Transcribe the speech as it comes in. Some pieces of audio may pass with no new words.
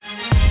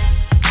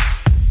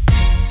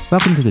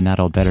Welcome to the Not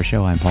All Better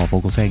Show. I'm Paul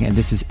Vogelsang, and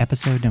this is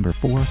episode number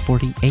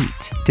 448.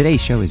 Today's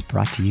show is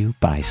brought to you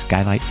by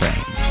Skylight Frames.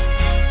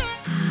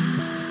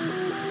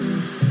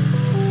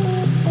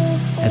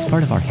 As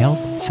part of our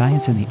Health,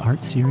 Science, and the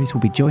Arts series,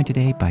 we'll be joined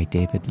today by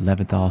David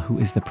Leventhal, who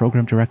is the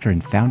program director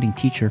and founding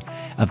teacher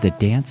of the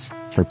Dance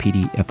for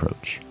PD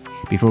approach.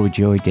 Before we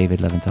join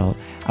David Leventhal,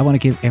 I want to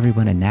give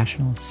everyone a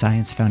National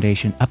Science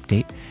Foundation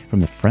update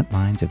from the front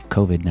lines of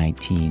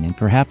COVID-19 and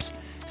perhaps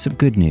some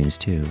good news,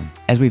 too.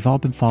 As we've all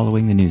been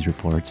following the news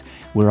reports,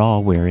 we're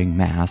all wearing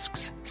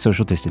masks,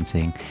 social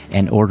distancing,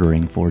 and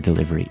ordering for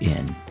delivery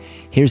in.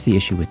 Here's the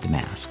issue with the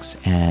masks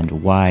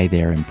and why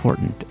they're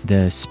important.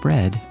 The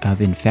spread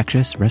of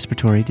infectious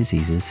respiratory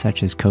diseases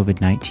such as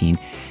COVID-19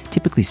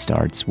 typically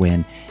starts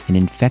when an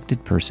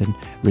infected person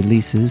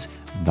releases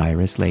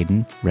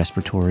virus-laden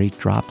respiratory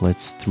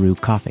droplets through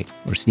coughing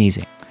or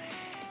sneezing.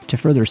 To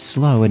further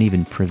slow and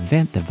even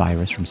prevent the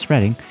virus from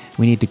spreading,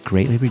 we need to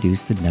greatly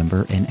reduce the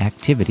number and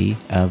activity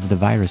of the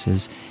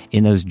viruses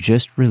in those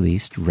just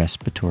released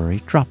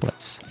respiratory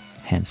droplets.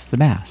 Hence the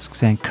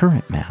masks. And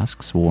current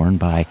masks worn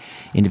by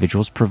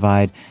individuals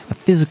provide a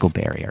physical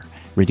barrier,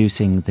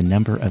 reducing the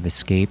number of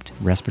escaped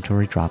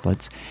respiratory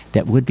droplets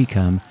that would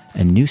become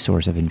a new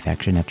source of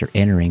infection after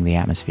entering the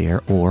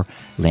atmosphere or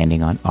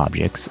landing on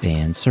objects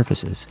and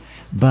surfaces.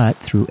 But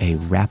through a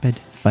rapid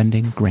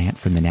funding grant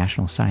from the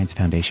National Science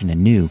Foundation, a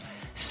new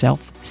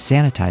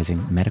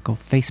self-sanitizing medical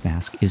face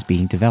mask is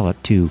being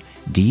developed to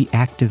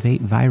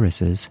deactivate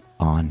viruses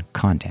on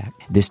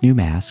contact. This new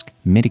mask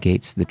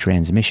mitigates the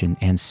transmission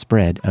and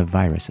spread of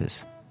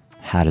viruses.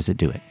 How does it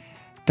do it?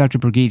 Dr.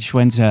 Brigitte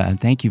Schwenza,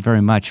 thank you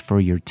very much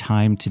for your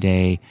time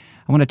today.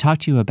 I want to talk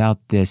to you about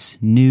this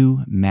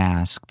new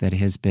mask that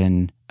has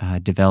been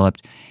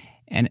developed.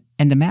 And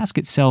the mask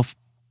itself,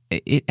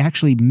 it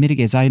actually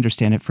mitigates, I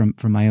understand it from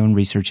my own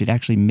research, it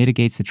actually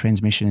mitigates the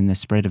transmission and the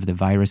spread of the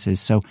viruses.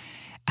 So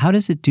how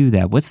does it do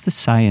that? What's the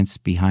science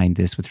behind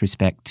this with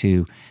respect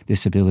to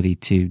this ability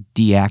to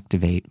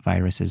deactivate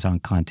viruses on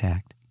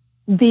contact?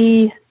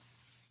 The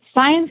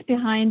science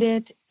behind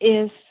it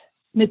is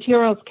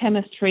materials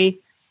chemistry.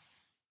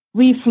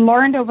 We've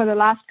learned over the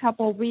last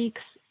couple of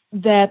weeks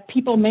that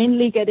people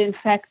mainly get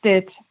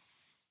infected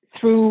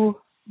through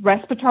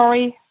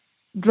respiratory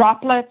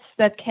droplets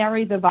that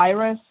carry the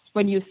virus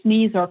when you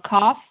sneeze or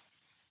cough.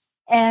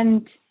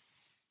 And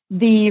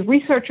the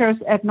researchers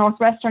at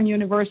Northwestern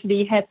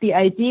University had the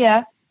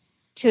idea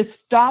to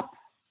stop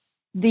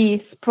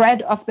the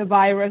spread of the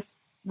virus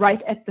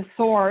right at the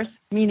source,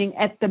 meaning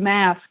at the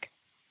mask.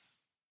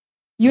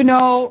 You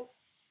know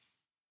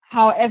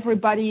how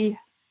everybody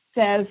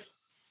says,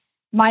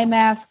 my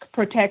mask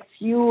protects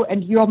you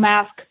and your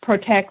mask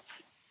protects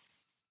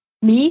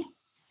me?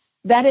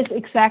 That is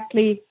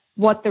exactly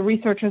what the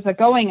researchers are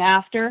going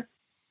after.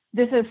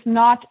 This is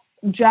not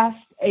just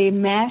a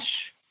mesh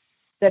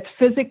that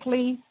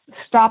physically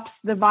stops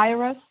the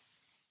virus,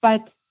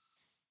 but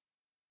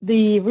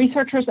the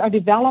researchers are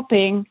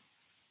developing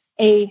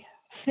a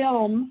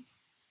film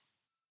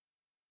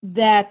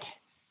that,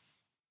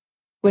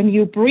 when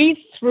you breathe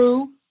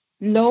through,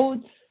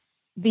 loads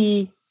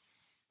the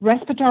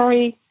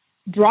respiratory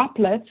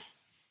droplets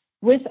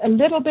with a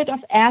little bit of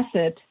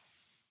acid.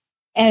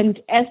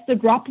 And as the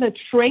droplet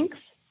shrinks,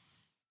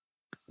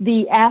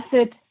 the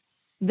acid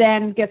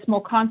then gets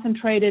more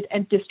concentrated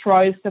and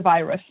destroys the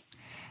virus.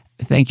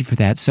 Thank you for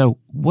that. So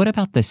what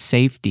about the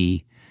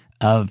safety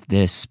of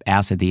this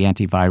acid, the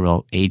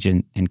antiviral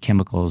agent and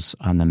chemicals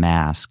on the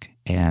mask,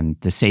 and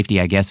the safety,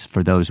 I guess,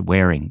 for those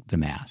wearing the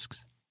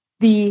masks?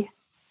 The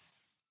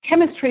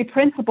chemistry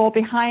principle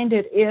behind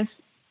it is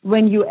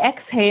when you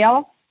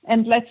exhale,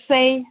 and let's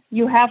say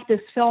you have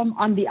this film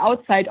on the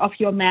outside of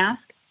your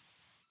mask,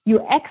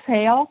 you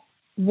exhale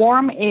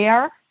warm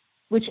air,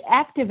 which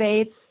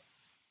activates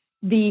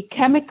the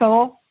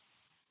chemical,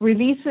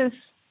 releases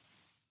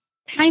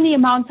tiny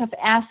amounts of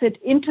acid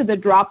into the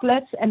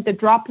droplets, and the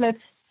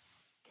droplets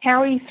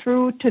carry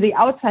through to the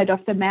outside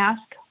of the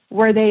mask,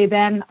 where they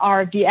then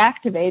are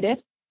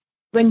deactivated.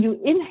 When you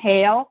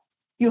inhale,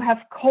 you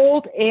have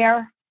cold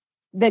air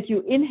that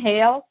you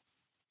inhale,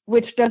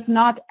 which does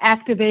not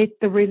activate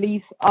the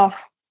release of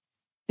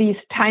these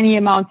tiny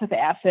amounts of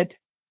acid.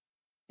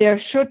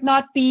 There should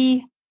not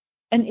be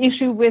an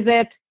issue with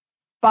it,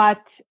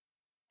 but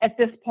at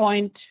this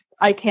point,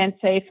 I can't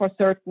say for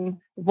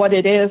certain what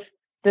it is.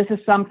 This is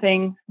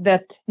something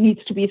that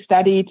needs to be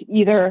studied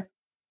either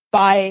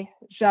by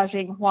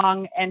Jiajing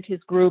Huang and his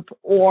group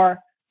or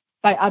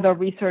by other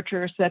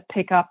researchers that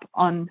pick up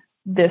on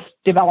this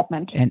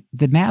development. And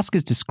the mask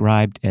is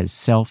described as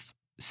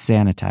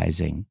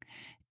self-sanitizing.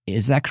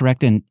 Is that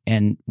correct?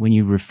 And when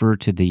you refer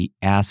to the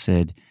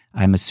acid,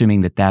 I'm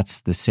assuming that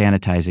that's the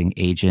sanitizing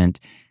agent.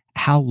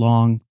 How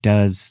long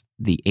does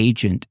the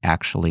agent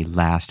actually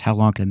last? How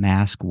long can a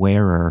mask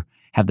wearer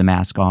have the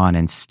mask on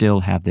and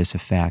still have this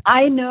effect?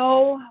 I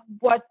know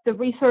what the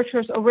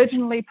researchers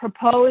originally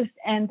proposed,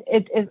 and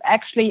it is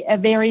actually a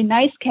very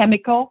nice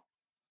chemical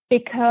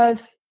because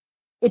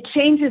it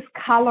changes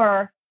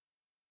color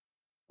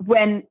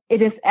when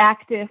it is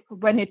active,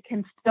 when it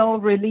can still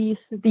release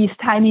these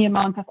tiny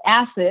amounts of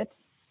acid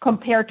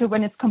compared to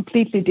when it's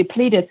completely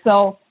depleted.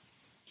 So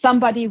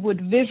somebody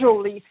would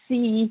visually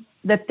see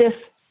that this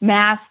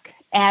mask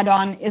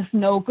add-on is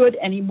no good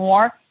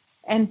anymore,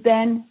 and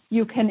then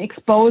you can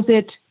expose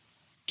it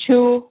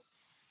to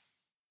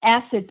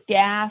acid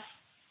gas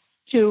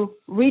to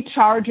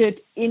recharge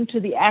it into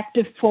the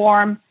active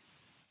form,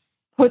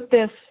 put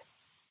this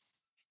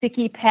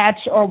sticky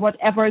patch or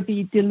whatever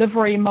the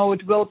delivery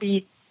mode will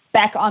be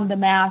back on the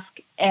mask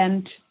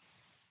and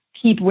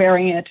keep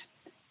wearing it.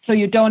 So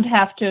you don't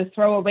have to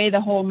throw away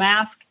the whole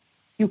mask.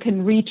 You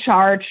can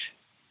recharge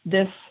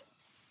this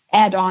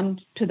add-on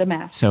to the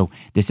mask. So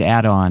this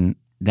add-on,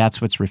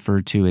 that's what's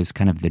referred to as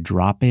kind of the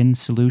drop-in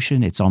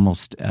solution. It's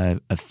almost a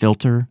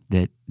filter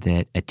that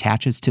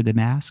attaches to the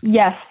mask?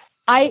 Yes.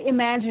 I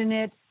imagine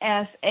it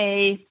as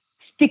a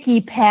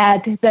sticky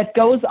pad that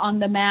goes on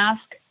the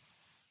mask,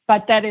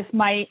 but that is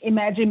my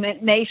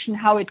imagination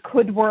how it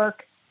could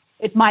work.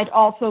 It might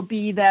also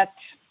be that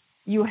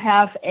you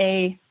have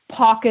a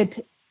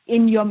pocket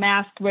in your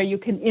mask where you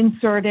can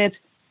insert it.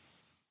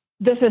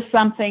 This is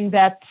something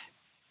that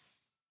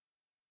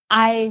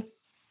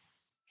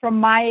from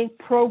my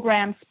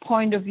program's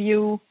point of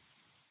view,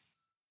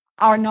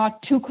 are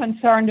not too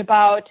concerned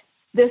about.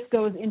 This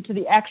goes into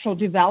the actual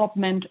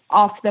development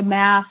of the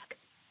mask,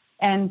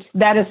 and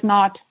that is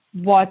not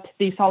what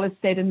the solid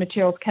state and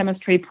materials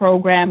chemistry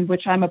program,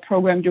 which I'm a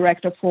program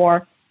director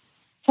for,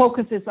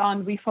 focuses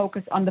on. We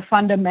focus on the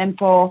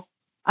fundamental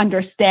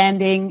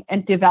understanding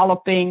and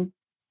developing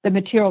the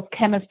materials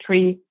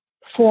chemistry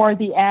for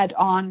the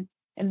add-on,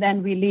 and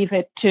then we leave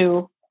it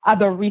to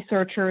other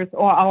researchers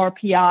or our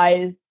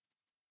PIs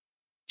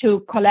to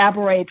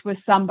collaborate with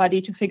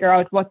somebody to figure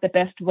out what the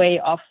best way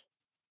of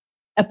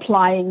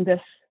applying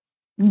this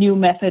new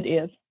method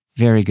is.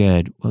 Very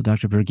good. Well,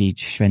 Dr. Birgit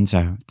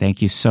Schwenzer,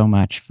 thank you so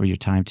much for your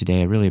time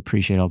today. I really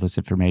appreciate all this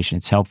information.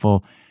 It's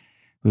helpful.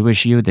 We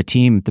wish you, the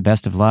team, the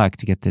best of luck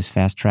to get this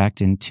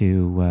fast-tracked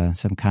into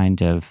some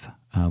kind of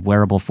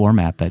wearable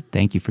format, but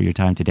thank you for your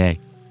time today.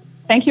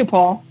 Thank you,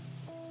 Paul.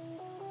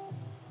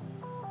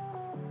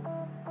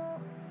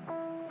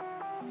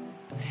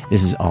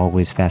 This is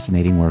always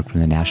fascinating work from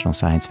the National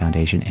Science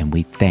Foundation, and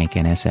we thank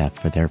NSF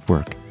for their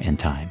work and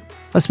time.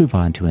 Let's move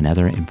on to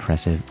another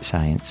impressive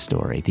science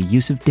story, the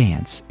use of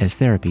dance as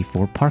therapy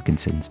for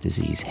Parkinson's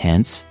disease,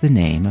 hence the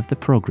name of the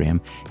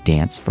program,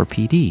 Dance for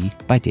PD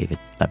by David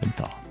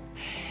Leventhal.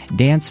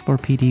 Dance for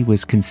PD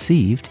was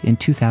conceived in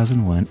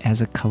 2001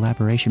 as a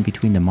collaboration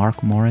between the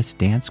Mark Morris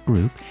Dance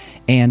Group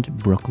and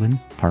Brooklyn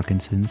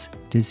Parkinson's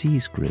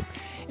Disease Group,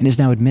 and is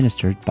now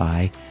administered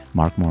by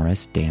Mark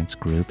Morris Dance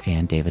Group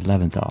and David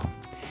Leventhal.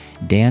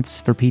 Dance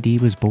for PD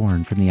was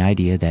born from the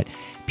idea that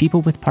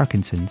people with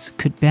Parkinson's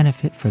could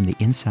benefit from the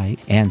insight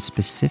and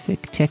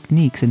specific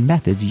techniques and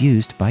methods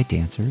used by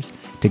dancers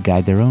to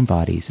guide their own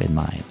bodies and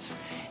minds.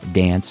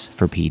 Dance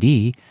for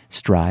PD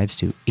strives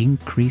to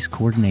increase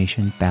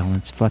coordination,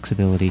 balance,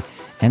 flexibility,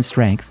 and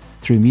strength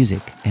through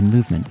music and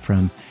movement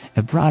from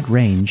a broad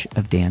range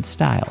of dance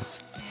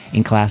styles.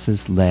 In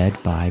classes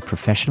led by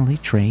professionally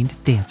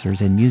trained dancers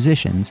and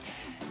musicians,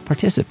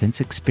 participants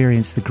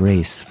experience the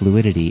grace,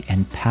 fluidity,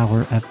 and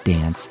power of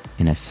dance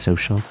in a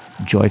social,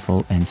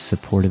 joyful, and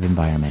supportive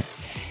environment.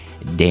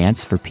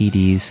 Dance for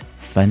PD's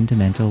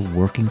fundamental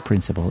working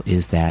principle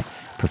is that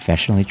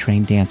professionally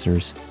trained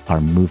dancers are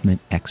movement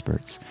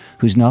experts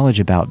whose knowledge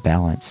about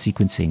balance,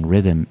 sequencing,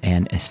 rhythm,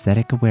 and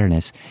aesthetic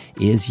awareness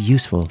is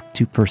useful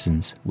to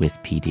persons with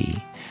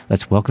PD.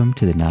 Let's welcome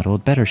to the Not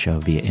Old Better Show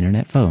via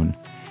internet phone,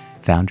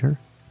 founder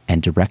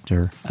and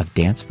director of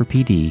Dance for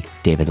PD,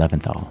 David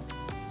Leventhal.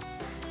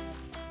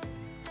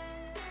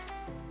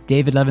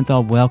 David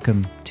Leventhal,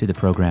 welcome to the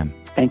program.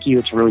 Thank you.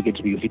 It's really good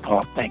to be with you,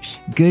 Paul. Thanks.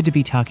 Good to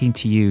be talking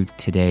to you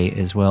today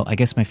as well. I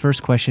guess my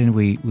first question,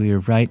 we are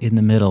right in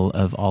the middle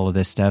of all of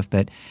this stuff,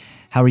 but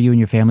how are you and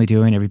your family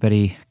doing?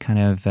 Everybody kind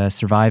of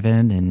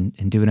surviving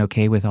and doing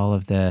okay with all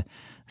of the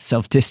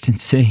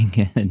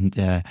self-distancing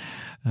and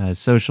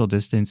social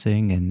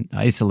distancing and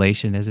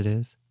isolation as it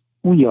is?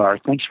 We are.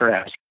 Thanks for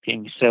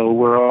asking. So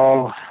we're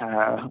all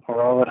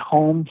at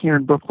home here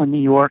in Brooklyn,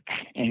 New York,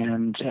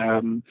 and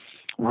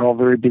we're all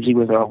very busy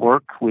with our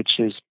work, which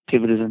has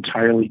pivoted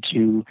entirely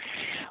to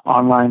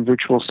online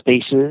virtual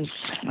spaces.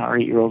 Our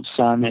 8-year-old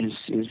son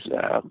is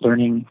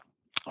learning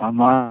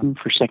online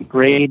for second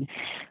grade.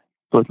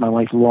 Both my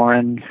wife,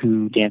 Lauren,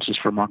 who dances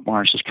for Mark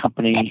Morris's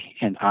company,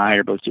 and I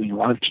are both doing a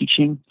lot of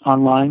teaching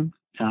online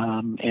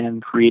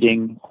and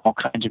creating all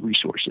kinds of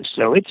resources.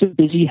 So it's a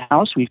busy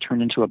house. We've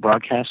turned into a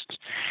broadcast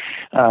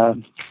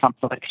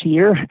complex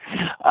here.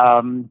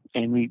 And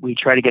we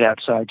try to get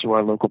outside to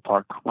our local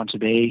park once a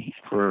day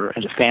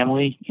as a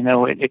family. You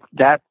know,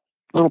 that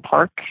little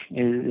park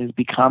has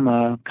become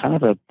a kind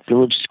of a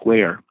village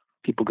square.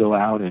 People go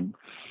out and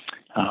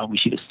we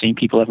see the same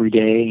people every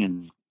day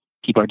and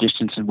keep our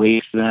distance and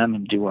wait for them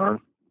and do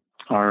our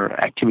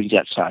activities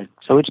outside.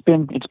 So it's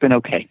been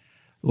okay.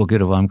 Well,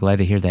 good. Well, I'm glad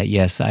to hear that.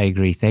 Yes, I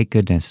agree. Thank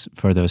goodness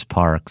for those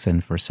parks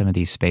and for some of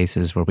these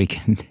spaces where we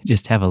can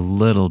just have a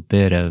little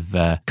bit of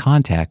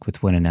contact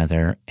with one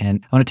another.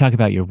 And I want to talk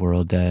about your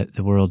world,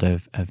 the world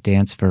of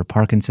dance for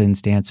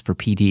Parkinson's, dance for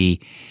PD.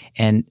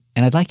 And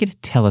I'd like you to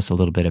tell us a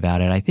little bit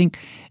about it. I think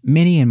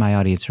many in my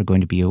audience are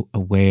going to be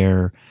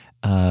aware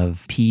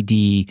of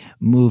PD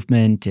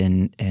movement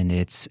and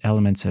its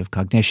elements of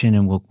cognition,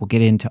 and we'll get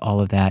into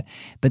all of that.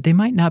 But they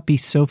might not be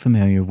so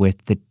familiar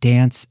with the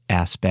dance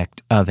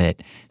aspect of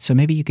it. So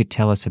maybe you could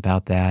tell us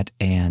about that,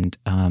 and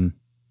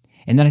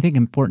then I think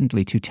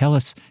importantly to tell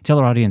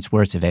our audience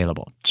where it's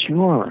available.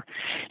 Sure.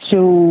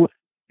 So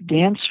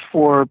Dance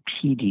for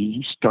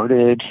PD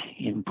started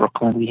in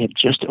Brooklyn. We had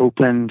just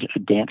opened a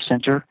dance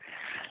center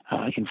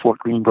in Fort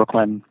Greene,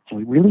 Brooklyn, and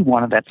we really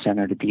wanted that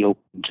center to be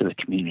open to the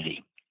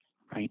community.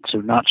 Right? So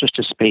not just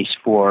a space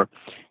for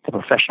the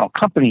professional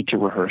company to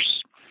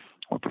rehearse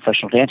or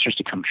professional dancers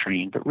to come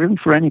train, but really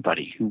for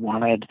anybody who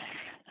wanted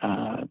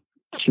to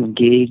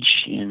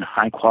engage in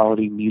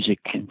high-quality music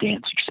and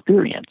dance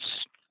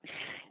experience.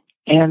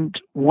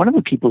 And one of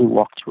the people who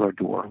walked through our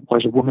door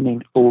was a woman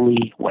named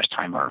Oli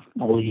Westheimer.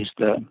 Oli is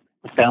the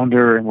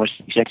founder and was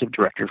the executive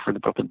director for the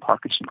Brooklyn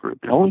Parkinson Group.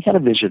 And Oli had a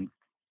vision.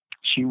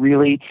 She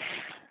really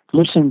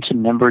listened to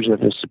members of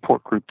the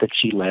support group that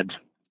she led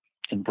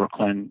in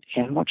Brooklyn,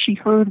 and what she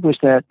heard was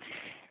that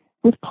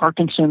with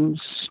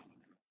Parkinson's,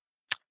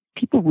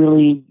 people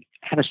really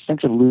had a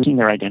sense of losing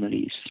their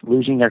identities,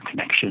 losing their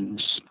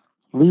connections,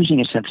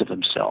 losing a sense of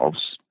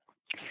themselves.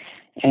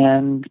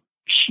 And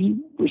she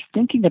was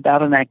thinking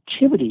about an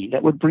activity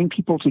that would bring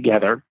people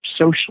together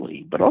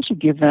socially, but also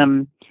give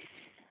them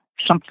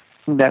something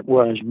that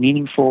was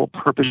meaningful,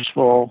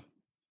 purposeful,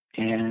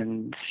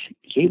 and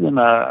gave them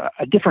a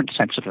different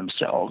sense of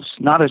themselves,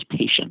 not as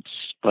patients,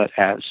 but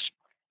as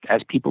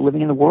people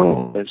living in the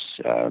world,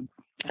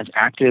 as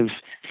active,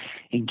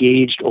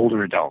 engaged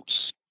older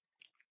adults.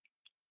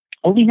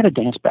 Oli had a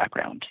dance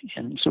background,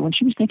 and so when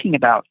she was thinking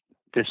about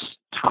this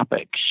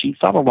topic, she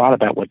thought a lot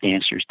about what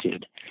dancers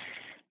did.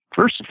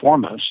 First and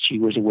foremost, she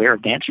was aware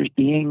of dancers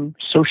being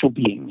social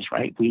beings,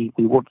 right? We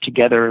work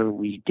together,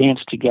 we dance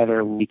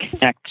together, we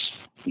connect,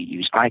 we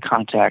use eye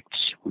contact,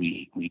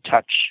 we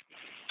touch.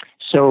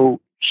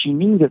 So she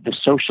knew that the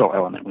social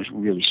element was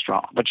really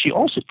strong, but she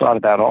also thought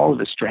about all of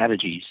the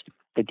strategies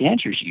that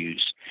dancers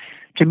use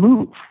to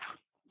move,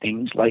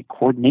 things like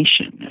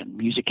coordination and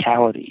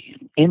musicality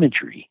and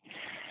imagery,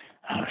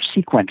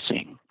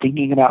 sequencing,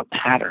 thinking about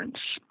patterns.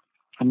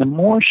 And the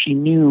more she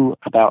knew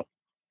about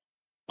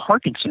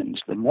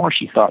Parkinson's, the more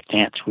she thought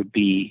dance would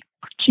be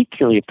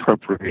particularly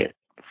appropriate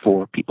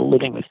for people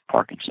living with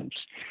Parkinson's,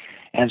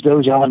 as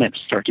those elements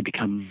start to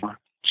become more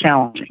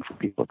challenging for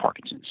people with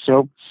Parkinson's.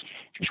 So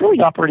she was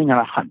really operating on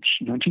a hunch.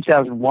 In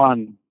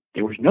 2001,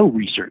 there was no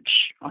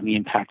research on the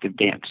impact of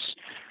dance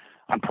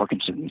on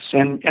Parkinson's,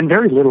 and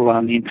very little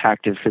on the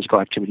impact of physical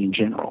activity in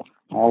general.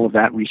 All of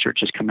that research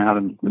has come out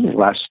in really the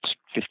last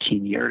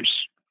 15 years.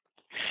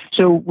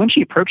 So when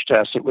she approached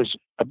us, it was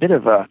a bit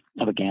of a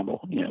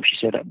gamble. She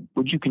said,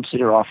 would you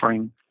consider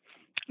offering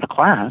a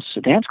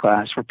dance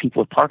class for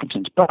people with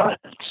Parkinson's? But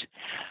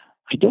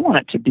I don't want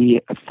it to be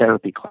a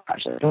therapy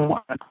class. I don't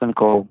want a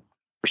clinical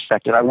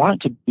perspective. I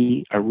want it to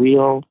be a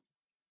real,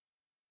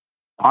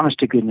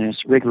 honest-to-goodness,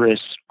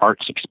 rigorous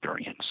arts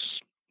experience,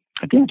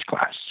 a dance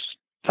class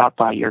taught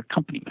by your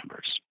company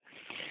members.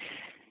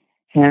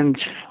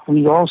 And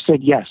we all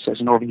said yes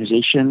as an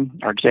organization.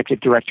 Our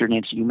executive director,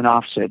 Nancy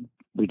Umanoff, said,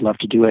 we'd love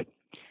to do it.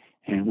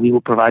 And we will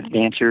provide the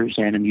dancers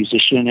and a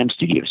musician and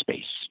studio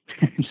space.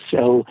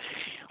 So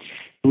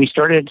we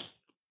started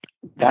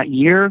that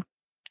year.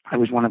 I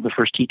was one of the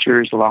first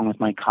teachers along with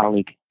my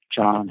colleague,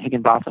 John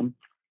Higginbotham.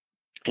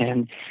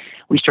 And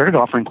we started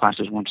offering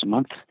classes once a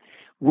month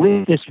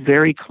with this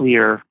very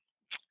clear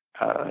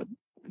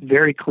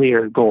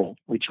goal,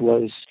 which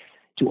was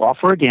to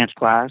offer a dance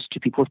class to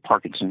people with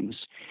Parkinson's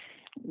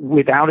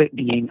without it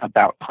being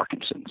about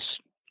Parkinson's.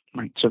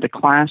 Right? So the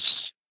class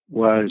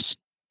was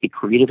a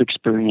creative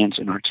experience,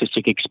 an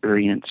artistic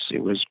experience.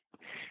 It was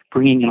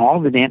bringing in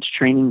all the dance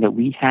training that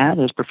we had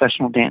as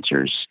professional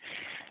dancers.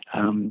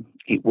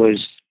 It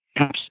was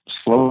perhaps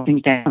slowing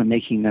things down and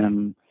making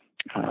them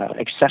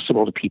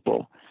accessible to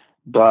people,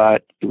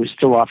 but it was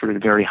still offered at a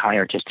very high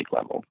artistic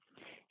level.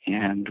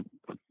 And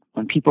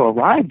when people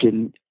arrived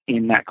in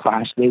that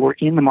class, they were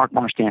in the Mark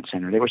Morris Dance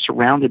Center. They were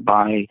surrounded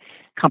by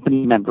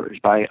company members,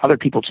 by other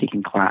people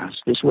taking class.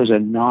 This was a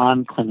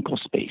non-clinical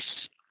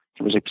space.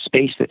 It was a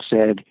space that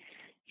said,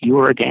 you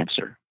are a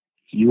dancer.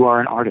 You are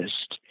an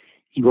artist.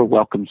 You are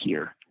welcome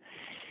here.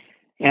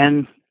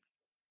 And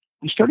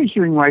we started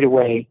hearing right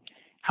away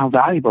how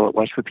valuable it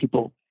was for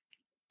people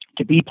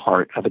to be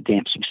part of a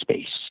dancing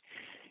space,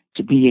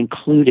 to be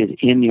included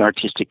in the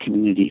artistic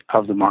community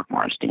of the Mark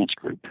Morris Dance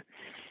Group,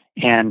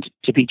 and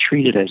to be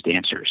treated as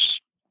dancers,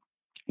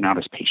 not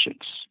as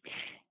patients.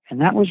 And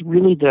that was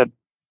really the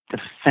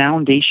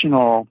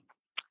foundational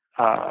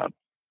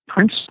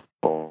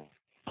principle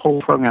the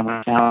whole program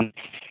was found,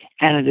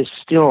 and it is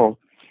still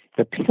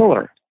the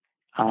pillar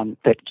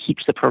that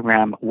keeps the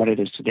program what it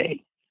is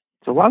today.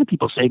 So a lot of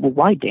people say, well,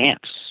 why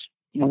dance?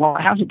 Well,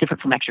 how's it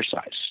different from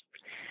exercise?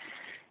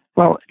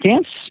 Well,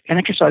 dance and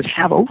exercise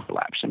have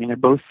overlaps. I mean, they're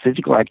both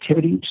physical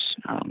activities.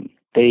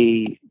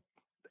 They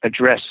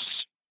address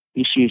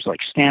issues like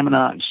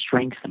stamina and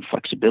strength and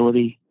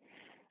flexibility.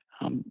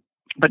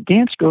 But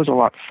dance goes a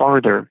lot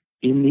farther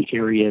in the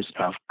areas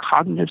of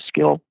cognitive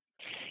skill.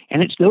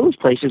 And it's those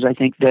places, I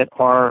think, that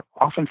are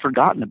often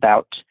forgotten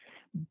about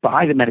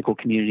by the medical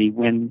community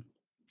when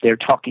they're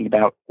talking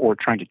about or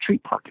trying to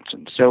treat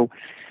Parkinson's. So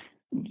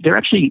there are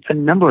actually a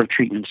number of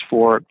treatments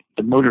for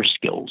the motor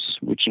skills,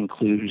 which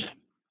include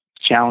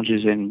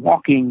challenges in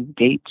walking,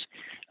 gait,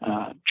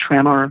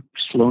 tremor,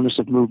 slowness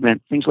of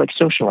movement, things like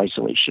social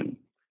isolation,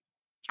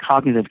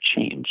 cognitive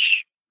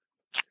change,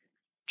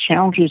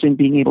 challenges in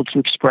being able to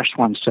express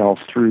oneself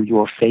through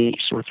your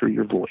face or through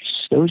your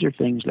voice. Those are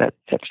things that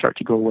start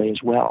to go away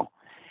as well.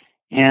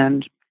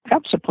 And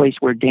that's a place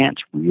where dance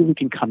really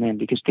can come in,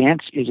 because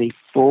dance is a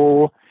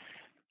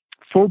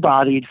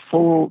full-bodied,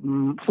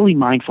 fully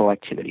mindful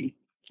activity,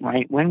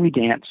 right? When we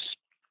dance,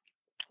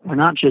 we're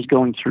not just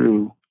going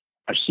through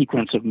a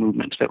sequence of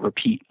movements that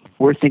repeat.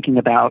 We're thinking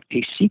about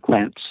a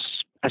sequence,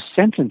 a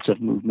sentence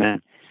of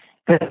movement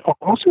that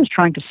also is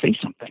trying to say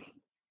something,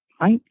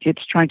 right?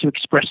 It's trying to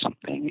express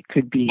something. It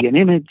could be an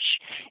image.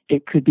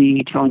 It could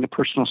be telling a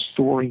personal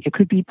story. It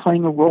could be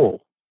playing a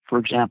role. For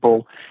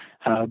example,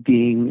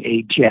 being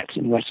a jet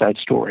in West Side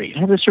Story. It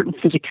has a certain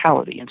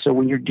physicality. And so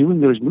when you're doing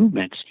those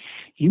movements,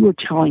 you are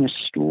telling a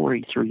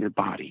story through your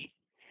body.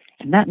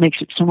 And that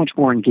makes it so much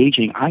more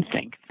engaging, I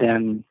think,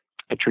 than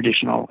a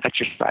traditional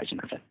exercise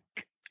intervention.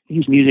 We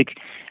use music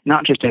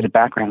not just as a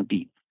background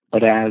beat,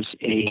 but as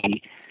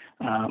a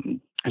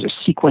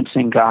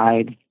sequencing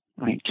guide,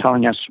 right,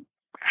 telling us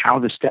how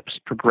the steps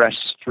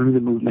progress through the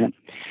movement,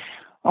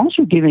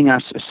 also giving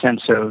us a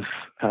sense of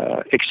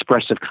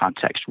expressive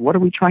context. What are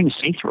we trying to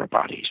say through our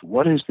bodies?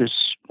 What is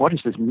this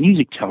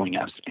music telling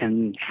us,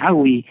 and how do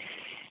we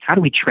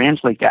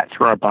translate that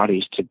through our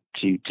bodies to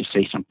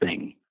say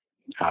something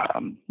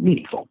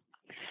meaningful?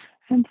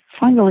 And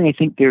finally, I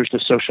think there's the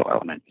social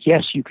element.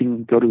 Yes, you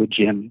can go to a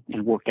gym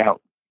and work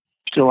out,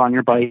 still on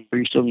your bike, or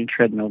you're still on your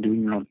treadmill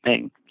doing your own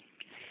thing.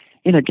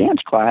 In a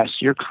dance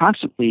class, you're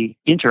constantly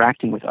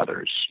interacting with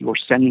others. You're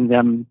sending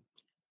them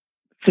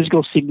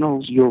physical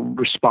signals. You're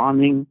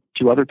responding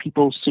to other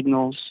people's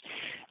signals.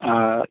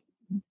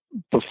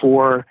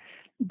 Before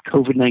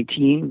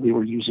COVID-19, we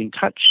were using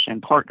touch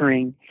and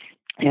partnering.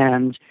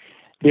 And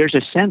there's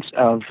a sense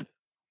of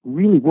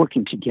really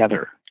working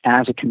together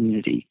as a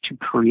community to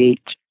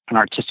create an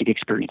artistic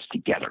experience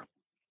together.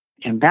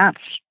 And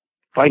that's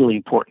vitally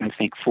important, I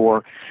think,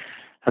 for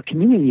a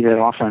community that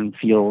often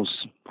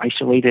feels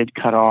isolated,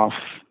 cut off,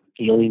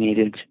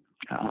 alienated,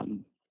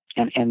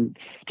 and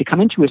to come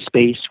into a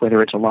space,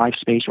 whether it's a live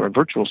space or a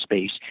virtual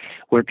space,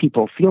 where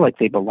people feel like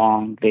they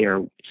belong, they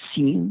are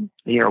seen,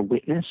 they are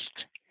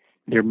witnessed,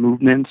 their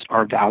movements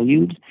are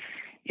valued,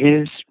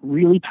 is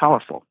really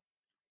powerful.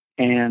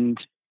 And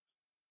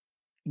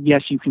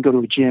yes, you can go to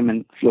a gym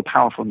and feel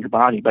powerful in your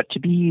body, but to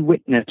be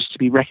witnessed, to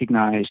be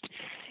recognized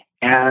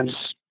as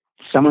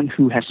someone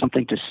who has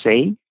something to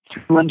say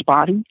through one's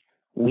body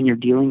when you're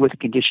dealing with a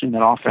condition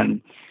that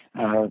often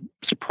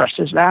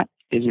suppresses that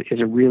is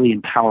a really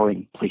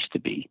empowering place to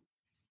be.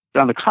 But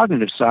on the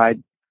cognitive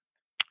side,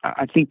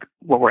 I think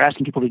what we're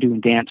asking people to do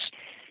in dance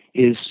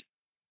is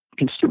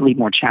considerably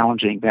more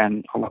challenging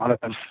than a lot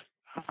of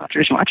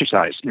traditional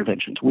exercise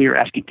interventions. We are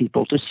asking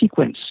people to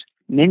sequence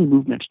many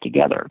movements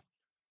together,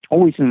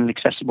 always in an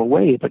accessible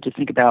way, but to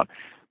think about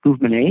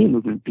movement A,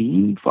 movement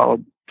B,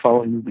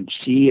 following movement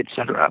C,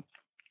 etc.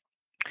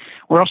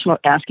 We're also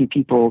asking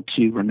people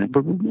to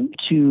remember movement,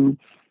 to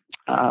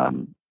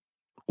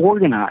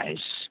organize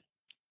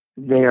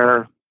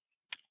their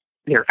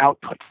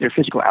output, their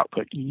physical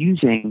output,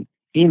 using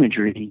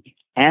imagery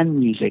and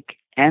music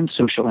and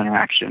social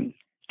interaction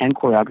and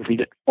choreography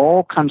that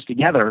all comes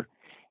together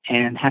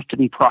and has to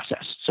be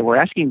processed. So we're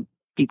asking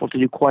people to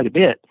do quite a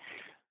bit.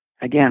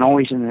 Again,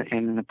 always in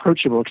an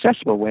approachable,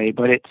 accessible way,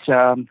 but it's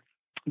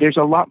there's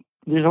a lot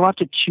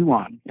to chew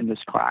on in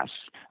this class.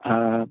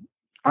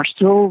 Are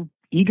still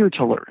eager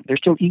to learn. They're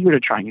still eager to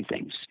try new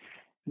things.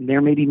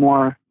 There may be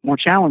more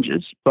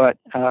challenges, but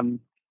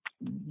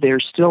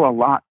there's still a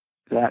lot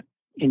that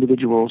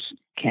individuals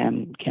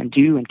can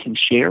do and can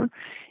share.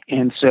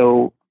 And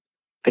so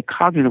the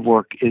cognitive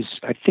work is,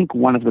 I think,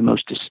 one of the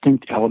most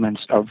distinct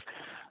elements of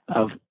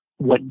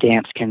what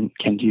dance can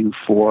do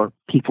for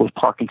people with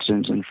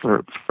Parkinson's and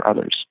for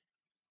others.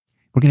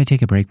 We're going to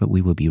take a break, but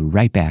we will be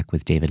right back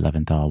with David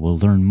Leventhal. We'll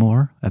learn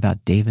more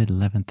about David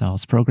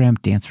Leventhal's program,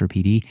 Dance for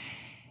PD,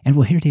 and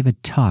we'll hear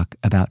David talk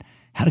about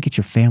how to get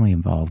your family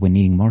involved when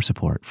needing more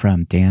support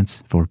from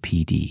Dance for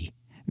PD.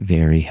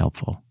 Very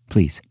helpful.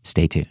 Please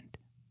stay tuned.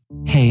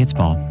 Hey, it's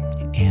Paul.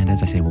 And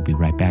as I say, we'll be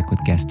right back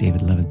with guest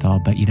David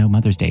Leventhal. But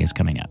Mother's Day is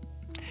coming up.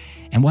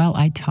 And while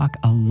I talk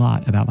a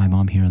lot about my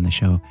mom here on the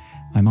show,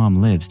 My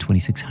mom lives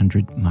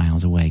 2,600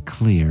 miles away,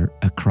 clear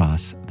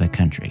across the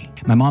country.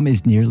 My mom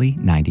is nearly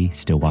 90,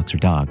 still walks her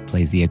dog,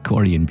 plays the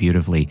accordion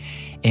beautifully.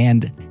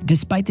 And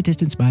despite the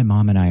distance, my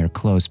mom and I are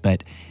close,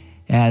 but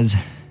as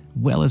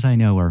well as I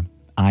know her,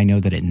 I know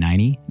that at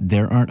 90,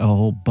 there aren't a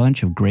whole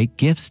bunch of great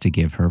gifts to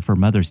give her for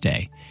Mother's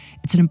Day.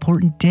 It's an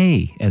important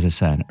day as a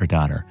son or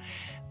daughter,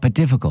 but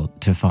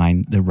difficult to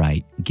find the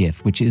right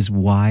gift, which is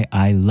why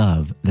I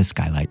love the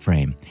skylight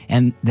frame.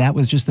 And that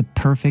was just the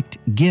perfect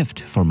gift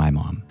for my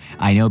mom.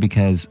 I know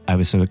because I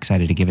was so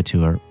excited to give it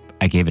to her.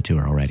 I gave it to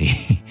her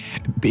already.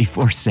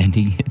 Before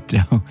sending it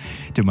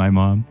to my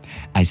mom,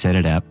 I set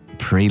it up,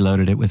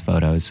 preloaded it with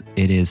photos.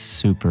 It is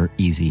super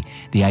easy.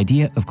 The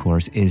idea, of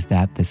course, is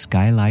that the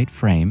skylight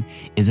frame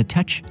is a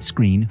touch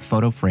screen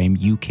photo frame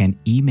you can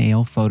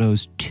email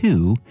photos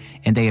to,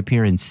 and they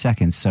appear in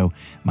seconds, so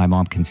my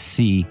mom can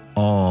see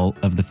all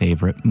of the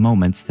favorite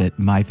moments that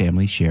my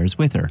family shares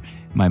with her.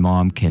 My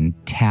mom can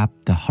tap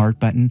the heart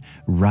button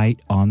right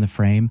on the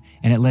frame,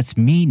 and it lets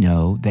me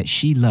know that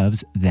she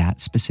loves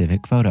that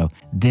specific photo.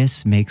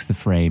 This makes the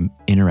frame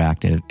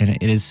interactive, and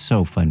it is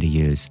so fun to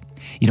use.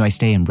 You know, I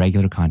stay in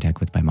regular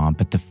contact with my mom,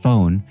 but the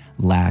phone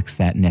lacks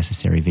that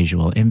necessary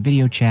visual, and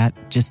video chat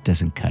just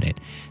doesn't cut it.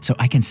 So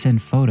I can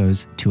send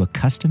photos to a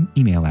custom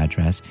email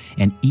address,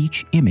 and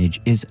each image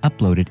is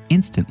uploaded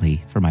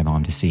instantly for my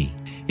mom to see.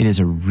 It is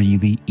a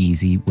really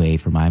easy way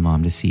for my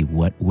mom to see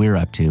what we're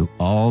up to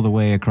all the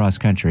way across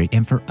country,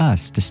 and for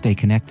us to stay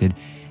connected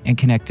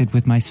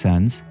with my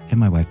sons and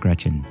my wife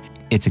Gretchen.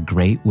 It's a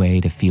great way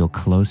to feel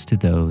close to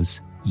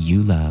those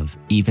you love,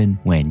 even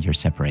when you're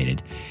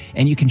separated.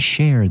 And you can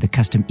share the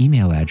custom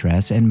email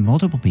address, and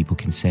multiple people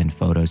can send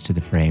photos to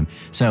the frame.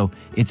 So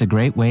it's a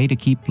great way to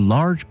keep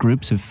large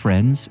groups of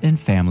friends and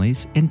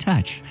families in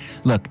touch.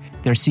 Look,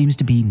 there seems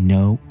to be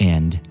no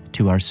end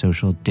to our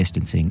social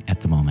distancing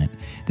at the moment.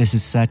 This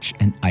is such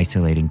an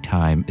isolating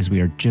time as we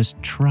are just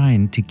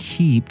trying to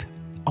keep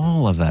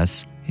all of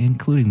us,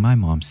 including my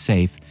mom,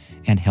 safe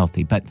and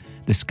healthy. But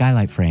the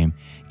skylight frame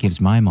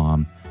gives my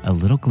mom a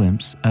little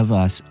glimpse of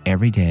us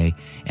every day.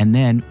 And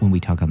then when we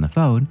talk on the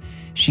phone,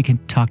 she can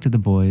talk to the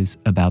boys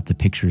about the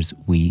pictures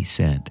we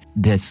send.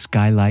 The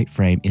skylight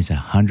frame is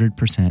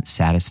 100%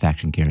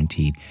 satisfaction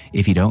guaranteed.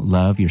 If you don't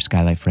love your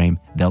skylight frame,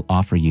 they'll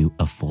offer you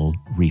a full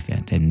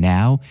refund. And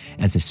now,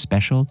 as a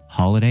special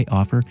holiday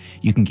offer,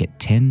 you can get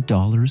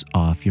 $10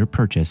 off your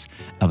purchase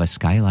of a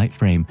skylight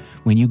frame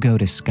when you go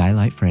to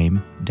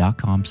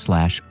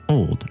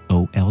skylightframe.com/old,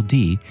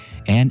 O-L-D,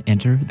 and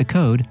enter the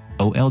code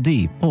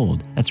OLD,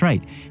 old. That's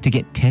right. To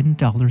get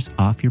 $10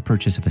 off your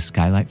purchase of a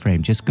skylight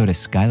frame, just go to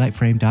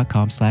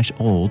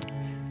skylightframe.com/old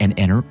and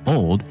enter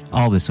old.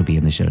 All this will be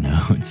in the show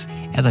notes.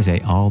 As I say,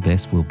 all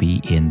this will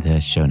be in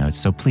the show notes.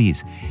 So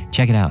please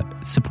check it out.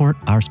 Support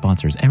our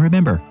sponsors. And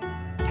remember,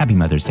 happy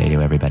Mother's Day to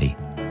everybody.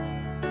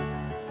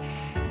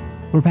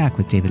 We're back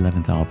with David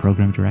Leventhal,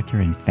 Program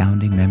Director and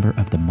founding member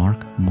of the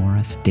Mark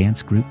Morris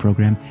Dance Group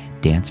program,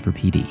 Dance for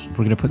PD. We're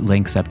going to put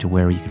links up to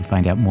where you can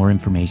find out more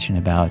information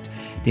about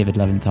David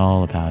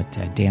Leventhal, about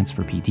Dance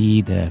for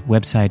PD. The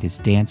website is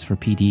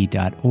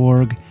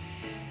danceforpd.org.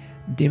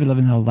 David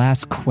Leventhal,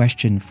 last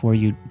question for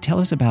you.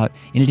 Tell us about,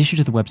 in addition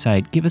to the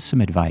website, give us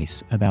some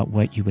advice about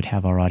what you would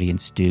have our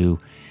audience do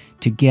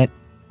to get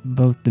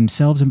both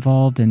themselves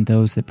involved and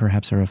those that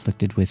perhaps are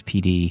afflicted with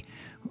PD.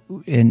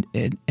 And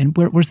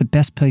where's the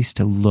best place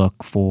to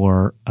look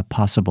for a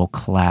possible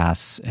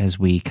class as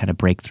we kind of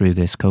break through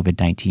this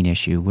COVID-19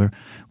 issue? Where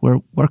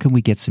can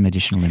we get some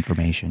additional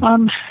information? Are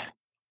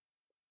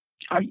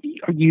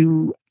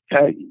you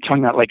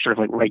talking about like sort of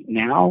like right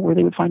now where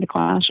they would find a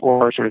class,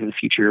 or sort of in the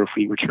future if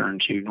we return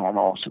to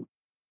normal?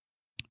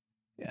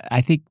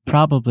 I think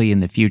probably in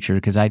the future,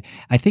 because I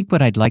think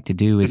what I'd like to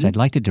do is I'd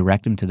like to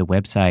direct them to the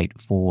website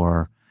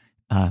for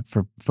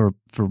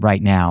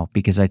right now,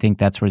 because I think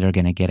that's where they're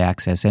going to get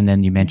access. And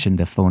then you mentioned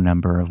the phone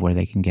number of where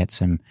they can get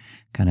some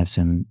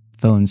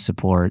phone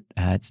support.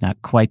 It's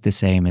not quite the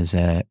same as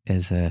a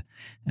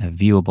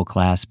viewable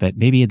class, but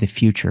maybe in the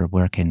future,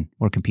 where can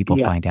people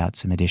find out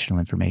some additional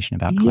information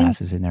about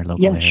classes in their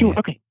local area? Yeah, sure.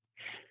 Okay.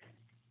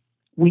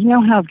 We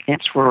now have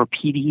Dance for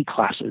PD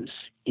classes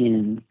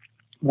in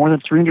more than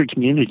 300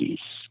 communities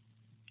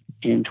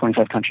in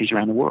 25 countries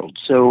around the world.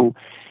 So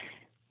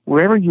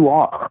wherever you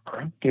are,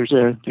 there's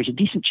a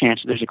decent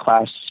chance that there's a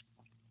class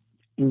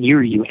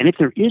near you. And if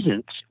there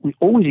isn't, we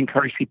always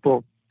encourage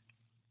people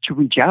to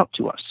reach out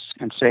to us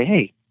and say,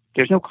 hey,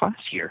 there's no class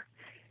here.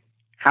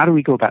 How do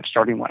we go about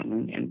starting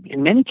one? And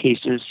in many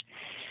cases,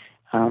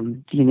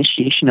 the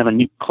initiation of a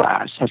new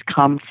class has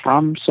come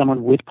from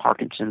someone with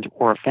Parkinson's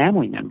or a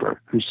family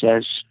member who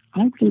says,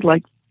 I'd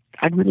really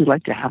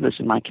like to have this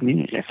in my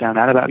community. I found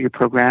out about your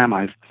program.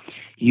 I've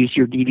used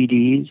your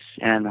DVDs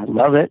and I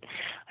love it.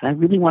 And I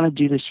really want to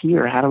do this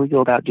here. How do we go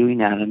about doing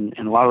that? And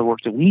a lot of the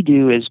work that we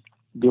do is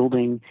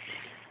building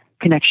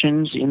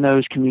connections in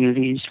those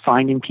communities,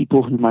 finding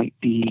people who might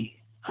be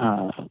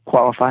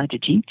qualified to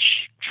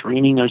teach,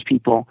 training those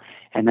people,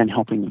 and then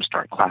helping them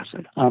start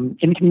classes.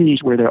 In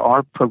communities where there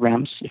are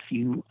programs, if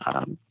you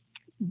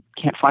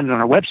can't find it on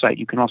our website,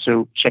 you can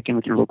also check in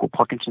with your local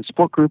Parkinson's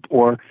support group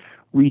or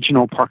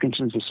regional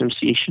Parkinson's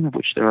association, of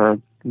which there are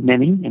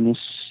many in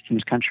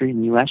this country, in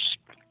the U.S.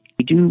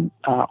 We do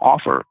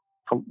offer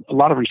a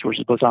lot of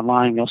resources, both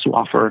online. We also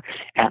offer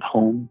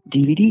at-home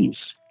DVDs.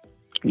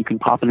 You can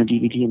pop in a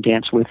DVD and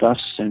dance with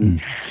us,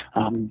 and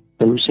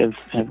those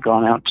have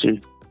gone out to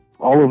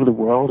all over the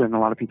world, and a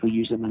lot of people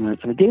use them on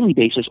a daily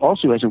basis,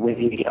 also as a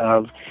way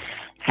of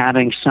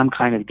having some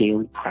kind of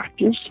daily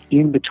practice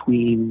in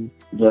between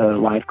the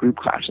live group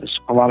classes.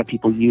 A lot of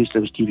people use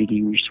those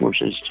DVD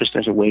resources just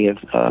as a way of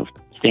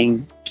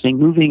staying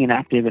moving and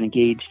active and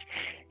engaged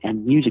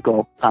and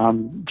musical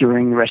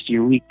during the rest of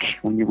your week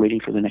when you're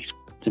waiting for the next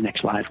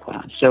live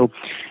class. So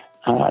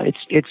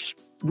it's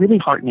really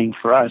heartening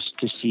for us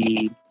to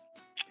see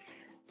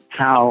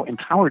how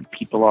empowered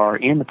people are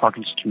in the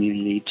Parkinson's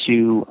community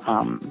to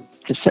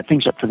set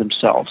things up for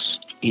themselves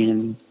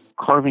in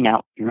carving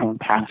out your own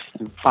path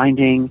and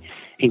finding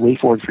a way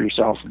forward for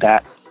yourself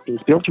that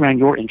is built around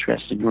your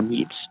interests and your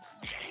needs.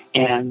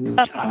 And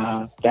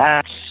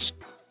that's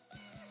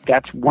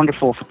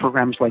wonderful for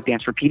programs like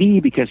Dance for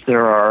PD, because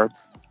there are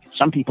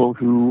some people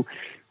who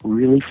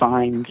really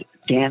find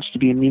dance to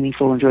be a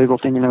meaningful, enjoyable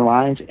thing in their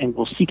lives and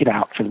will seek it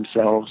out for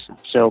themselves.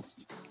 So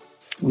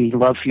we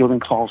love fielding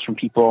calls from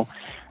people,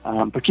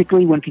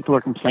 particularly when people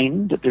are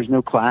complaining that there's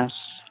no class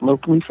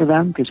locally for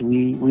them, because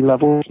we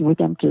love working with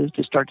them to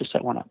start to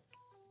set one up.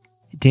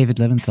 David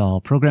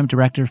Leventhal, Program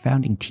Director,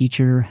 founding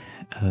teacher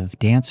of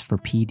Dance for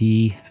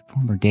PD,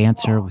 former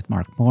dancer with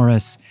Mark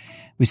Morris.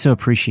 We so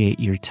appreciate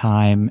your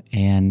time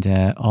and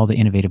all the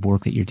innovative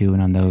work that you're doing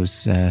on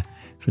those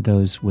for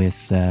those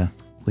with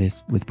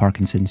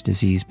Parkinson's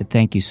disease. But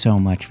thank you so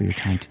much for your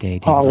time today,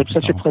 David Paul, it's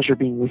Leventhal. such a pleasure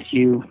being with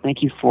you.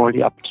 Thank you for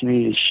the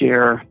opportunity to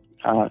share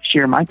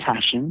my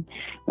passion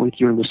with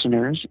your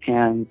listeners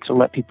and to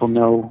let people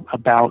know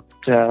about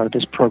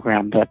this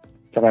program that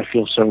I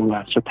feel so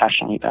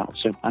passionately about.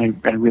 So I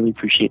really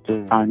appreciate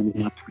the time and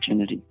the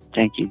opportunity.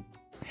 Thank you.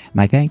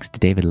 My thanks to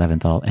David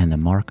Leventhal and the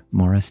Mark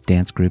Morris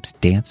Dance Group's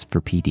Dance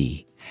for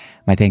PD.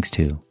 My thanks,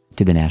 too,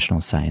 to the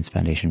National Science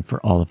Foundation for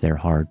all of their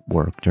hard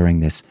work during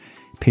this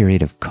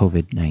period of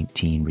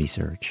COVID-19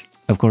 research.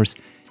 Of course,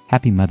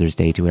 happy Mother's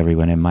Day to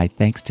everyone, and my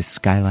thanks to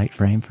Skylight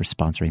Frame for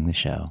sponsoring the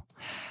show.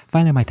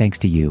 Finally, my thanks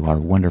to you, our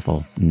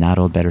wonderful Not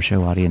Old Better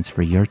Show audience,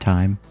 for your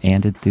time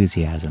and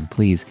enthusiasm.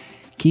 Please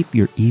keep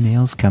your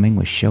emails coming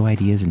with show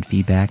ideas and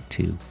feedback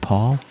to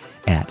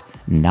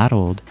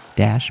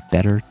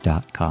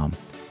paul@notold-better.com.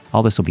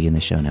 All this will be in the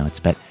show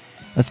notes, but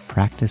let's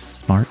practice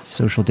smart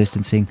social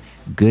distancing,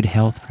 good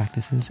health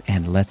practices,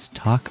 and let's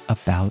talk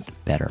about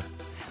better.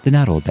 The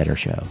Not Old Better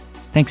Show.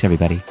 Thanks,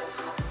 everybody.